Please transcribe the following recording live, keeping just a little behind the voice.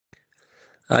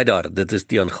Hi daar, dit is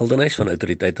Tiaan Gildenhuys van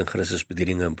Autoriteit en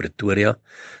Christusbedieninge in Pretoria.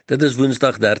 Dit is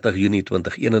Woensdag 30 Junie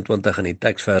 2021 en die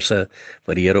teksverse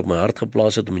wat die Here op my hart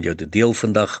geplaas het om met jou te deel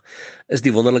vandag is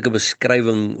die wonderlike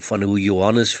beskrywing van hoe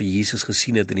Johannes vir Jesus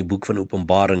gesien het in die boek van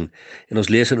Openbaring. En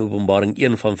ons lees in Openbaring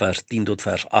 1 van vers 10 tot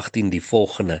vers 18 die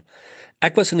volgende.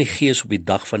 Ek was in die gees op die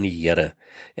dag van die Here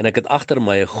en ek het agter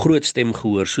my 'n groot stem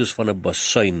gehoor soos van 'n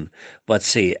basuin wat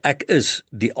sê, ek is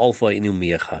die Alfa en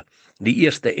Oméga, die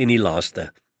eerste en die laaste.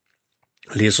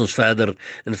 Lees ons verder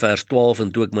in vers 12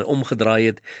 en toe ek my omgedraai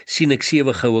het, sien ek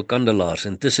 7 goue kandelaars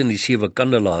en tussen die 7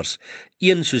 kandelaars,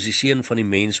 een soos die seun van die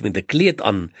mens met 'n kleed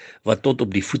aan wat tot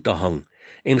op die voete hang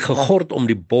en gegord om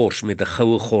die bors met 'n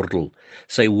goue gordel.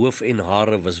 Sy hoof en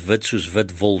hare was wit soos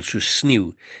wit wol, soos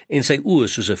sneeu, en sy oë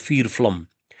soos 'n vuurvlam.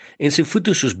 En sy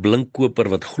voete soos blink koper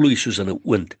wat gloei soos in 'n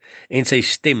oond, en sy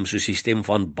stem soos die stem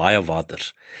van baie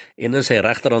waters. En in sy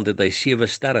regterhand het hy 7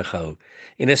 sterre gehou,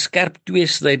 en 'n skerp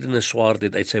tweesnydende swaard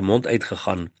het uit sy mond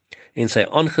uitgegaan, en sy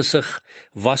aangesig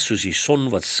was soos die son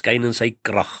wat skyn in sy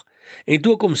krag. En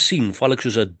toe ek hom sien, val ek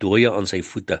soos 'n dooie aan sy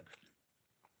voete.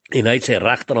 En hy het sy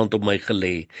regterhand op my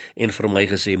gelê en vir my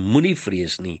gesê, moenie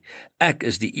vrees nie, ek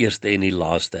is die eerste en die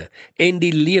laaste en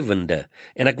die lewende,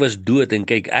 en ek was dood en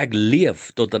kyk, ek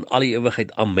leef tot in al die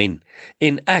ewigheid, amen,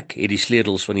 en ek het die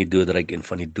sleutels van die doodryk en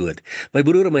van die dood. My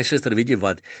broer en my suster, weet jy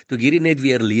wat, toe ek hierdie net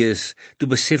weer lees, toe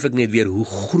besef ek net weer hoe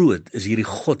groot is hierdie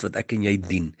God wat ek en jy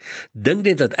dien. Dink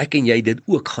net dat ek en jy dit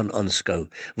ook gaan aanskou,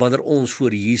 wanneer ons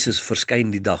voor Jesus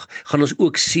verskyn die dag, gaan ons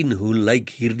ook sien hoe lyk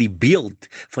hierdie beeld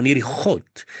van hierdie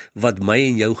God, wat my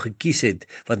en jou gekies het,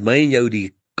 wat my en jou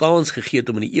die kans gegee het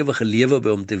om in die ewige lewe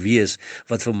by hom te wees,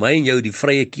 wat vir my en jou die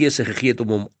vrye keuse gegee het om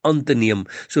hom aan te neem,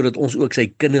 sodat ons ook sy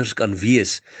kinders kan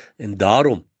wees. En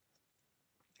daarom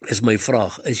is my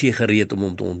vraag, is jy gereed om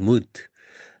hom te ontmoet?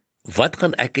 Wat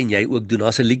gaan ek en jy ook doen?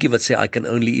 Daar's 'n liedjie wat sê, I can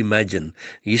only imagine.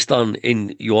 Hier staan,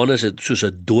 en Johannes het soos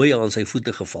 'n dooie aan sy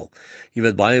voete geval. Jy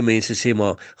weet, baie mense sê,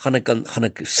 maar gaan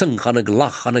ek sing, gaan ek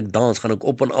lag, gaan ek dans, gaan ek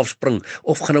op en af spring,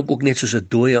 of gaan ek ook net soos 'n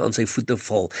dooie aan sy voete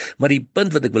val? Maar die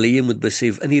punt wat ek wil hê jy moet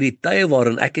besef, in hierdie tye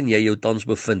waarin ek en jy jou tans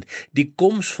bevind, die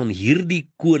koms van hierdie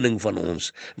koning van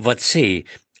ons, wat sê,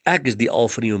 ek is die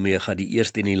Alfa en die Oméga, die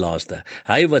eerste en die laaste.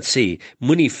 Hy wat sê,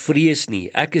 moenie vrees nie,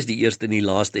 ek is die eerste en die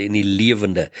laaste en die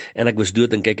lewende, en ek was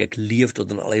dood en kyk, ek leef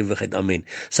tot in alle ewigheid, amen.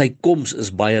 Sy koms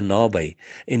is baie naby,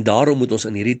 en daarom moet ons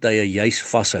in hierdie tye juis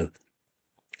vashou.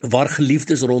 Waar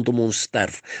geliefdes rondom ons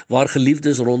sterf, waar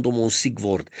geliefdes rondom ons siek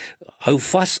word, hou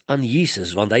vas aan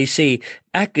Jesus, want hy sê,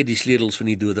 ek het die sleutels van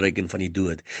die doodryk en van die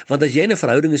dood. Want as jy in 'n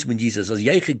verhouding is met Jesus, as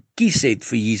jy gekies het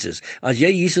vir Jesus, as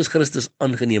jy Jesus Christus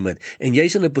aangeneem het, en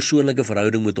jy's in 'n persoonlike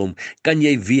verhouding met hom, kan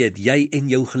jy weet, jy en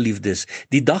jou geliefdes,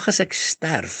 die dag as ek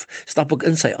sterf, stap ek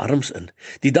in sy arms in.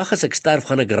 Die dag as ek sterf,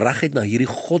 gaan ek reguit na hierdie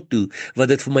God toe, wat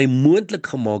dit vir my moontlik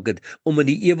gemaak het, om in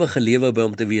die ewige lewe by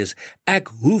hom te wees. Ek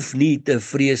hoef nie te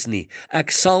vrees nie,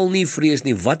 ek sal nie vrees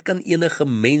nie, wat kan enige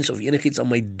mens of enigiets aan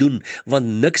my doen, want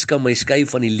niks kan my skei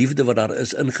van die liefde wat daar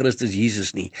is in Christus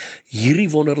Jesus nie. Hierdie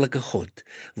wonderlike God,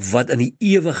 wat in die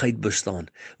ewigheid bestaan,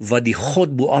 wat die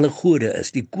God bo alle gode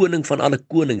is, die koning van alle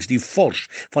konings, die vors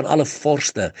van alle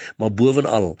vorste, maar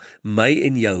bovenal, my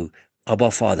en jou,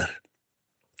 Abba Vader.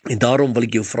 En daarom wil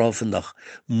ek jou vra vandag,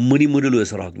 moenie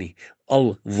moedeloos raak nie,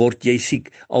 al word jy siek,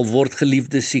 al word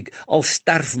geliefdes siek, al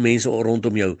sterf mense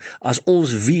rondom jou, as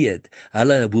ons weet,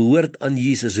 hulle behoort aan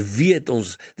Jesus, weet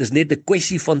ons, dis net 'n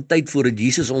kwessie van tyd voordat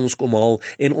Jesus ons kom haal,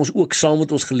 en ons ook saam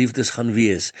met ons geliefdes gaan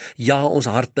wees. Ja, ons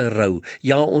harte rou,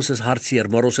 ja, ons is hartseer,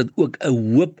 maar ons het ook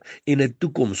 'n hoop en 'n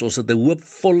toekoms, ons het 'n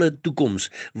hoopvolle toekoms,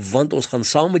 want ons gaan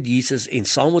saam met Jesus en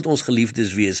saam met ons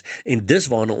geliefdes wees, en dis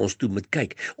waarna ons toe moet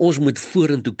kyk. Ons moet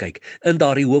vorentoe kyk, in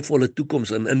daardie hoopvolle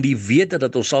toekoms, en in die wete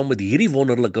dat ons saam met hierdie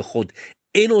wonderlike God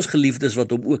en ons geliefdes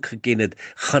wat hom ook geken het,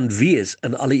 gaan wees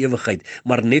in alle ewigheid,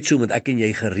 maar net so moet ek en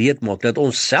jy gereed maak, dat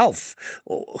ons self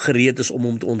gereed is om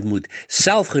hom te ontmoet,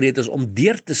 self gereed is om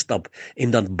deur te stap,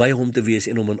 en dan by hom te wees,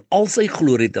 en om in al sy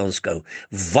glorie te aanskou.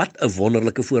 Wat 'n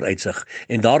wonderlike vooruitsig,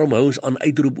 en daarom hou ons aan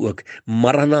uitroep ook,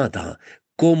 Maranatha,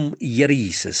 kom Here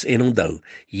Jesus, en onthou,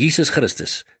 Jesus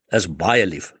Christus is baie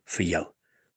lief vir jou.